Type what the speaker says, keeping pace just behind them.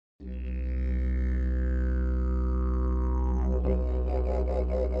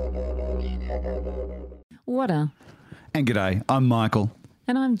Whata? And g'day, I'm Michael.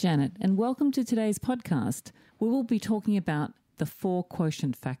 And I'm Janet, and welcome to today's podcast. We will be talking about the Four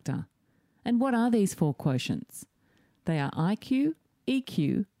Quotient Factor. And what are these four quotients? They are IQ,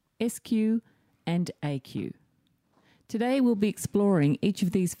 EQ, SQ, and AQ. Today we'll be exploring each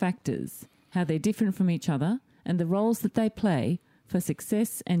of these factors, how they're different from each other, and the roles that they play for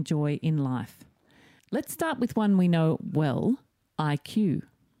success and joy in life. Let's start with one we know well, IQ.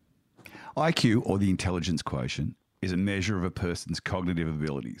 IQ, or the intelligence quotient, is a measure of a person's cognitive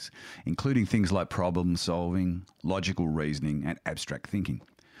abilities, including things like problem solving, logical reasoning, and abstract thinking.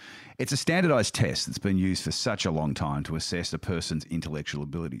 It's a standardised test that's been used for such a long time to assess a person's intellectual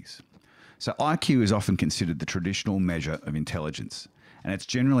abilities. So IQ is often considered the traditional measure of intelligence, and it's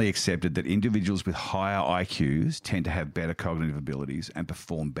generally accepted that individuals with higher IQs tend to have better cognitive abilities and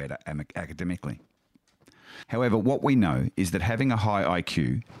perform better academically. However, what we know is that having a high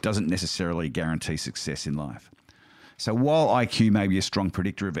IQ doesn't necessarily guarantee success in life. So while IQ may be a strong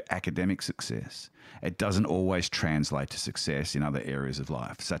predictor of academic success, it doesn't always translate to success in other areas of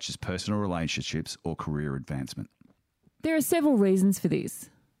life, such as personal relationships or career advancement. There are several reasons for this.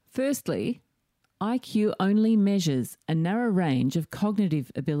 Firstly, IQ only measures a narrow range of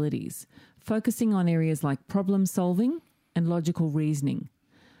cognitive abilities, focusing on areas like problem solving and logical reasoning.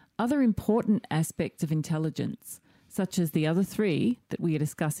 Other important aspects of intelligence, such as the other three that we are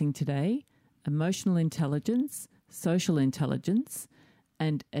discussing today, emotional intelligence, social intelligence,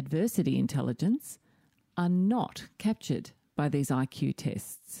 and adversity intelligence, are not captured by these IQ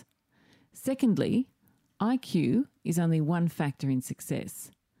tests. Secondly, IQ is only one factor in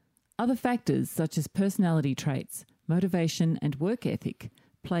success. Other factors such as personality traits, motivation, and work ethic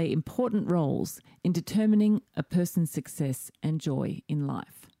play important roles in determining a person's success and joy in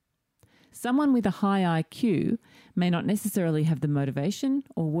life. Someone with a high IQ may not necessarily have the motivation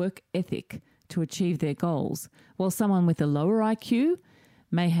or work ethic to achieve their goals, while someone with a lower IQ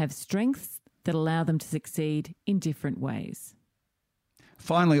may have strengths that allow them to succeed in different ways.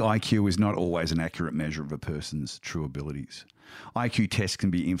 Finally, IQ is not always an accurate measure of a person's true abilities. IQ tests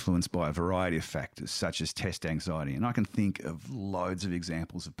can be influenced by a variety of factors, such as test anxiety, and I can think of loads of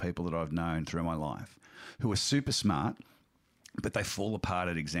examples of people that I've known through my life who are super smart, but they fall apart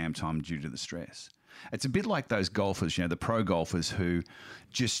at exam time due to the stress. It's a bit like those golfers, the pro golfers who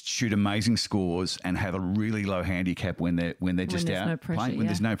just shoot amazing scores and have a really low handicap when they're just out no pressure, playing. When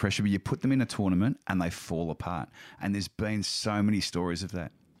there's no pressure, but you put them in a tournament and they fall apart. And there's been so many stories of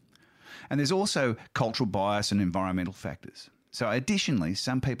that. And there's also cultural bias and environmental factors. So additionally,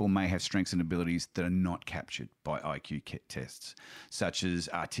 some people may have strengths and abilities that are not captured by IQ tests, such as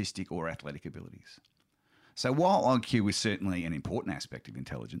artistic or athletic abilities. So while IQ is certainly an important aspect of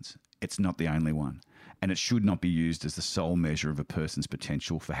intelligence, it's not the only one, and it should not be used as the sole measure of a person's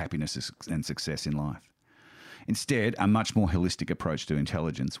potential for happiness and success in life. Instead, a much more holistic approach to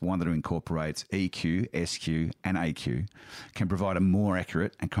intelligence, one that incorporates EQ, SQ, and AQ, can provide a more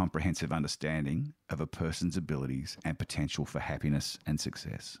accurate and comprehensive understanding of a person's abilities and potential for happiness and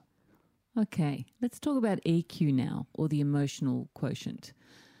success. Okay, let's talk about EQ now, or the emotional quotient.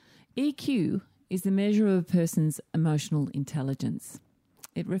 EQ is the measure of a person's emotional intelligence.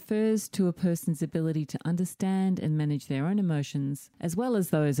 It refers to a person's ability to understand and manage their own emotions as well as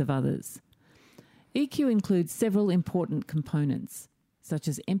those of others. EQ includes several important components, such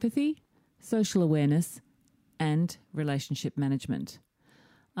as empathy, social awareness, and relationship management.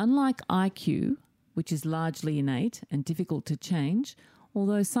 Unlike IQ, which is largely innate and difficult to change,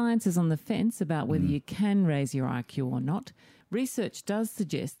 although science is on the fence about whether you can raise your IQ or not, research does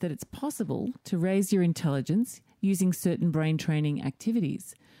suggest that it's possible to raise your intelligence using certain brain training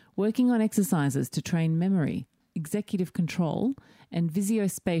activities, working on exercises to train memory, executive control, and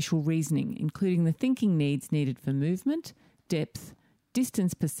visuospatial reasoning, including the thinking needs needed for movement, depth,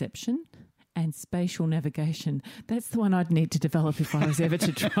 distance perception, and spatial navigation. That's the one I'd need to develop if I was ever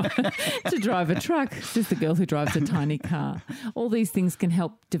to drive a truck. It's just the girl who drives a tiny car. All these things can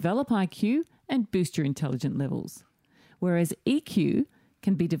help develop IQ and boost your intelligence levels. Whereas EQ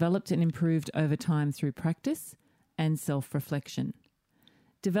can be developed and improved over time through practice and self-reflection.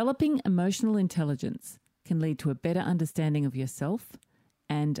 Developing emotional intelligence can lead to a better understanding of yourself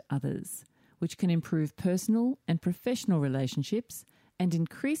and others, which can improve personal and professional relationships and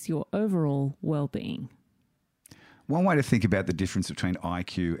increase your overall well-being. One way to think about the difference between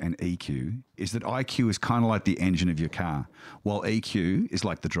IQ and EQ is that IQ is kind of like the engine of your car, while EQ is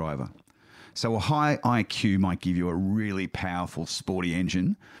like the driver. So a high IQ might give you a really powerful, sporty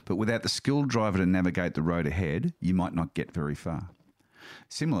engine, but without the skilled driver to navigate the road ahead, you might not get very far.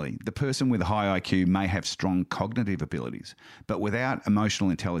 Similarly, the person with a high IQ may have strong cognitive abilities, but without emotional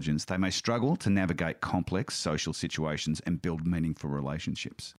intelligence, they may struggle to navigate complex social situations and build meaningful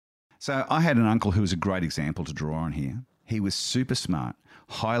relationships. So I had an uncle who was a great example to draw on here. He was super smart,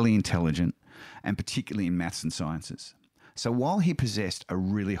 highly intelligent, and particularly in maths and sciences. So while he possessed a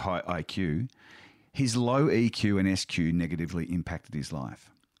really high IQ, his low EQ and SQ negatively impacted his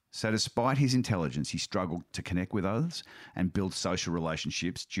life. So despite his intelligence, he struggled to connect with others and build social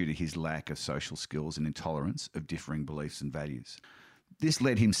relationships due to his lack of social skills and intolerance of differing beliefs and values. This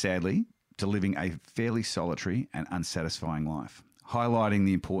led him, sadly, to living a fairly solitary and unsatisfying life, highlighting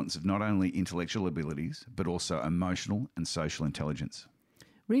the importance of not only intellectual abilities, but also emotional and social intelligence.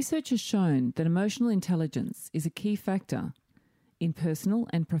 Research has shown that emotional intelligence is a key factor in personal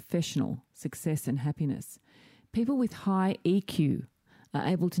and professional success and happiness. People with high EQ are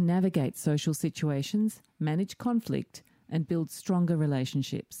able to navigate social situations, manage conflict, and build stronger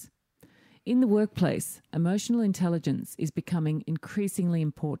relationships. In the workplace, emotional intelligence is becoming increasingly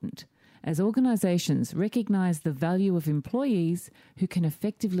important as organisations recognise the value of employees who can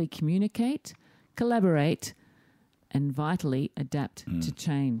effectively communicate, collaborate, and vitally adapt to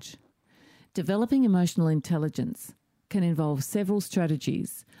change. Developing emotional intelligence can involve several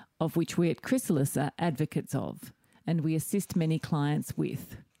strategies, of which we at Chrysalis are advocates of, and we assist many clients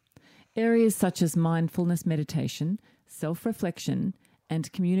with. Areas such as mindfulness meditation, self-reflection,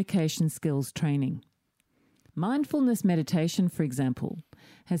 and communication skills training. Mindfulness meditation, for example,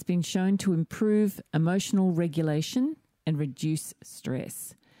 has been shown to improve emotional regulation and reduce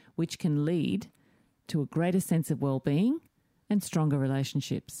stress, which can lead to a greater sense of well-being and stronger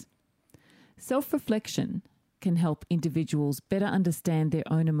relationships. Self-reflection can help individuals better understand their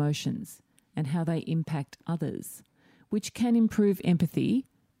own emotions and how they impact others, which can improve empathy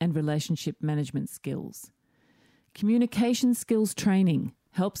and relationship management skills. Communication skills training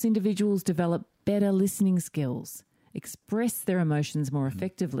helps individuals develop better listening skills, express their emotions more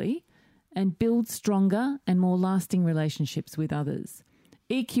effectively, and build stronger and more lasting relationships with others.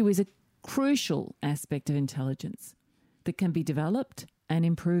 EQ is a crucial aspect of intelligence that can be developed and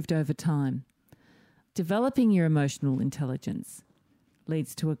improved over time. Developing your emotional intelligence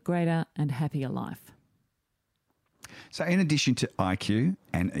leads to a greater and happier life. So in addition to IQ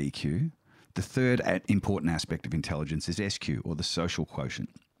and EQ, the third important aspect of intelligence is SQ, or the social quotient.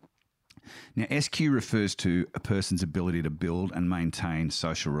 Now, SQ refers to a person's ability to build and maintain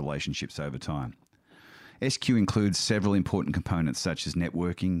social relationships over time. SQ includes several important components such as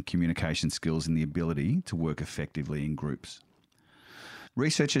networking, communication skills, and the ability to work effectively in groups.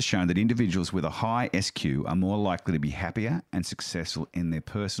 Research has shown that individuals with a high SQ are more likely to be happier and successful in their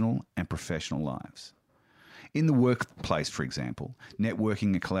personal and professional lives. In the workplace, for example,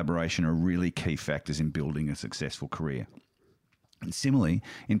 networking and collaboration are really key factors in building a successful career. And similarly,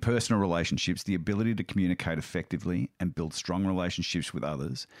 in personal relationships, the ability to communicate effectively and build strong relationships with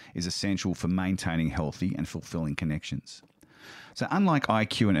others is essential for maintaining healthy and fulfilling connections. So unlike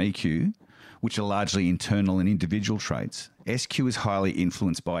IQ and EQ, which are largely internal and individual traits, SQ is highly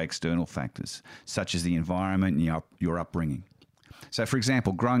influenced by external factors, such as the environment and your upbringing. So, for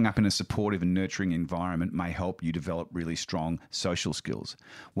example, growing up in a supportive and nurturing environment may help you develop really strong social skills,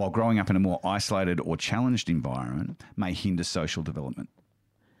 while growing up in a more isolated or challenged environment may hinder social development.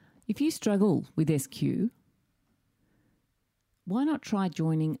 If you struggle with SQ, why not try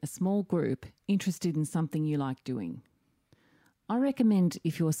joining a small group interested in something you like doing? I recommend,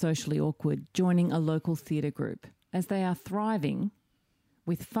 if you're socially awkward, joining a local theatre group, as they are thriving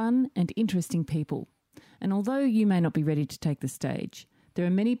with fun and interesting people. And although you may not be ready to take the stage, there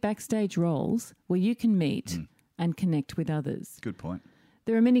are many backstage roles where you can meet and connect with others. Good point.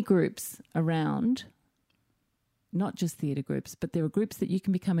 There are many groups around, not just theatre groups, but there are groups that you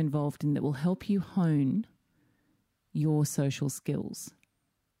can become involved in that will help you hone your social skills.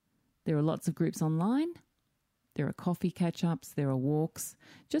 There are lots of groups online. There are coffee catch-ups. There are walks.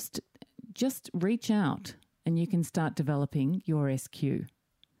 Just reach out and you can start developing your SQ.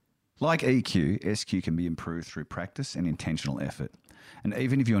 Like EQ, SQ can be improved through practice and intentional effort, and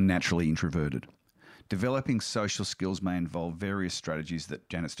even if you're naturally introverted. Developing social skills may involve various strategies that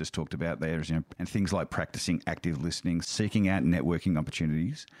Janet's just talked about there, and things like practicing active listening, seeking out networking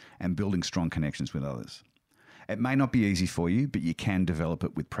opportunities, and building strong connections with others. It may not be easy for you, but you can develop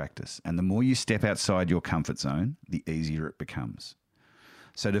it with practice, and the more you step outside your comfort zone, the easier it becomes.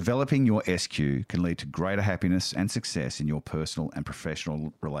 So developing your SQ can lead to greater happiness and success in your personal and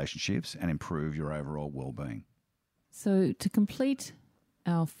professional relationships and improve your overall well-being. So to complete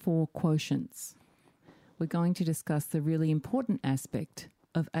our four quotients, we're going to discuss the really important aspect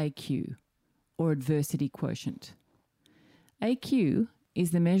of AQ, or adversity quotient. AQ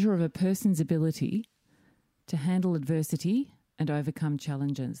is the measure of a person's ability to handle adversity and overcome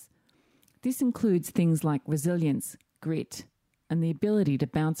challenges. This includes things like resilience, grit, and the ability to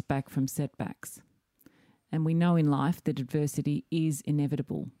bounce back from setbacks. And we know in life that adversity is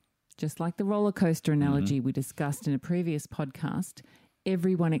inevitable. Just like the roller coaster analogy we discussed in a previous podcast,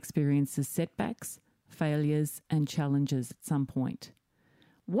 everyone experiences setbacks, failures, and challenges at some point.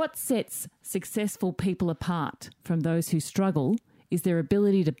 What sets successful people apart from those who struggle is their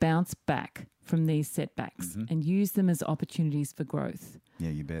ability to bounce back from these setbacks and use them as opportunities for growth. Yeah,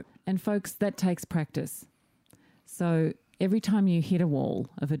 you bet. And folks, that takes practice. So every time you hit a wall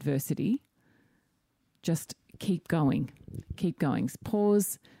of adversity, just keep going. Keep going.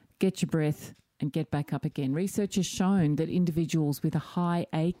 Pause, get your breath, and get back up again. Research has shown that individuals with a high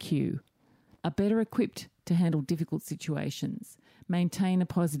AQ are better equipped to handle difficult situations, maintain a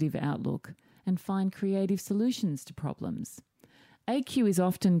positive outlook, and find creative solutions to problems. AQ is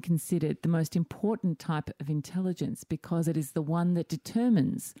often considered the most important type of intelligence because it is the one that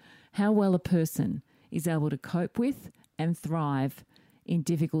determines how well a person is able to cope with and thrive in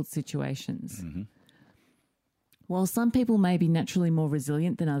difficult situations. While some people may be naturally more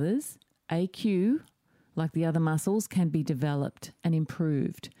resilient than others, AQ, like the other muscles, can be developed and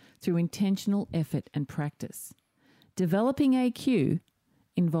improved through intentional effort and practice. Developing AQ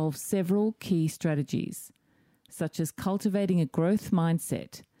involves several key strategies, such as cultivating a growth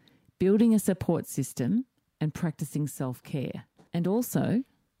mindset, building a support system, and practicing self-care. And also,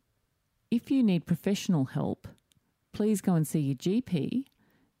 if you need professional help, please go and see your GP.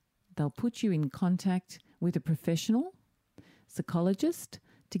 They'll put you in contact with a professional psychologist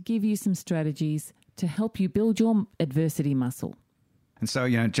to give you some strategies to help you build your adversity muscle. And so,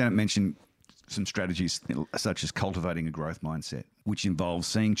 Janet mentioned some strategies such as cultivating a growth mindset, which involves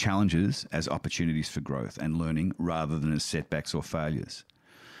seeing challenges as opportunities for growth and learning rather than as setbacks or failures.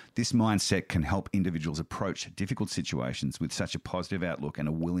 This mindset can help individuals approach difficult situations with such a positive outlook and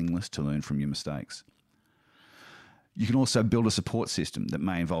a willingness to learn from your mistakes. You can also build a support system that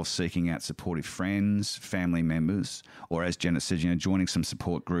may involve seeking out supportive friends, family members, or as Janet said, joining some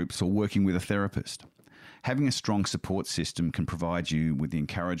support groups or working with a therapist. Having a strong support system can provide you with the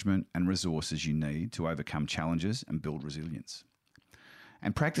encouragement and resources you need to overcome challenges and build resilience.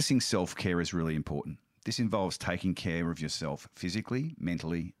 And practicing self-care is really important. This involves taking care of yourself physically,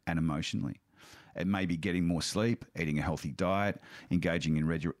 mentally, and emotionally. It may be getting more sleep, eating a healthy diet, engaging in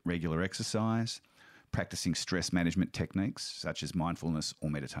regular exercise, practicing stress management techniques such as mindfulness or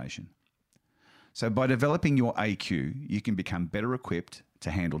meditation. So by developing your AQ, you can become better equipped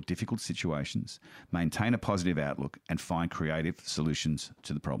to handle difficult situations, maintain a positive outlook, and find creative solutions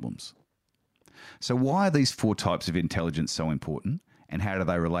to the problems. So why are these 4 types of intelligence so important, and how do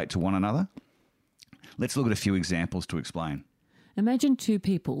they relate to one another? Let's look at a few examples to explain. Imagine 2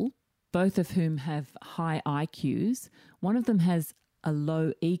 people, both of whom have high IQs. One of them has a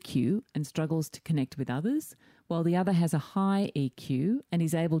low EQ and struggles to connect with others, while the other has a high EQ and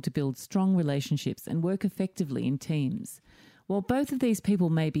is able to build strong relationships and work effectively in teams. While both of these people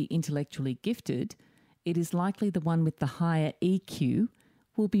may be intellectually gifted, it is likely the one with the higher EQ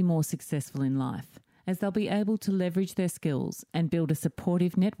will be more successful in life, as they'll be able to leverage their skills and build a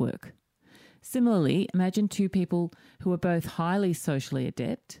supportive network. Similarly, imagine 2 people who are both highly socially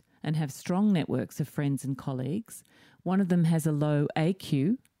adept and have strong networks of friends and colleagues. One of them has a low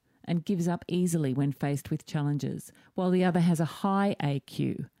AQ and gives up easily when faced with challenges, while the other has a high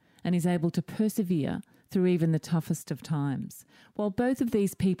AQ and is able to persevere through even the toughest of times. While both of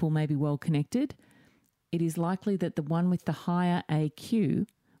these people may be well connected, it is likely that the one with the higher AQ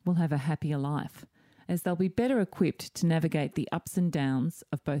will have a happier life, as they'll be better equipped to navigate the ups and downs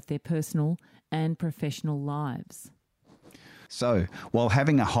of both their personal and professional lives. So, while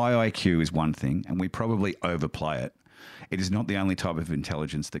having a high IQ is one thing, and we probably overplay it, it is not the only type of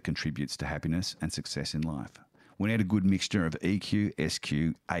intelligence that contributes to happiness and success in life. We need a good mixture of EQ,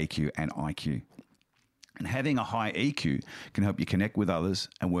 SQ, AQ, and IQ. And having a high EQ can help you connect with others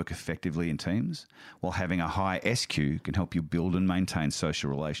and work effectively in teams, while having a high SQ can help you build and maintain social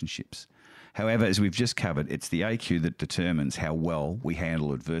relationships. However, as we've just covered, it's the AQ that determines how well we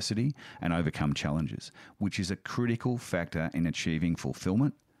handle adversity and overcome challenges, which is a critical factor in achieving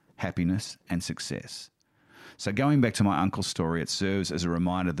fulfillment, happiness, and success. So going back to my uncle's story, it serves as a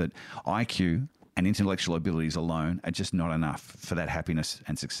reminder that IQ and intellectual abilities alone are just not enough for that happiness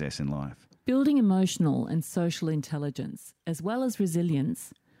and success in life. Building emotional and social intelligence, as well as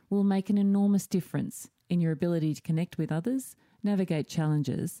resilience, will make an enormous difference in your ability to connect with others, navigate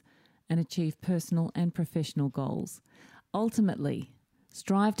challenges, and achieve personal and professional goals. Ultimately,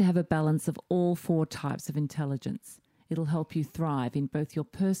 strive to have a balance of all 4 types of intelligence. It'll help you thrive in both your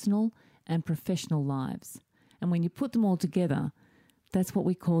personal and professional lives. And when you put them all together, that's what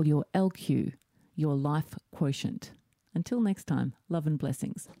we call your LQ, your life quotient. Until next time, love and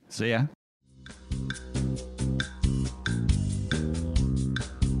blessings. See ya.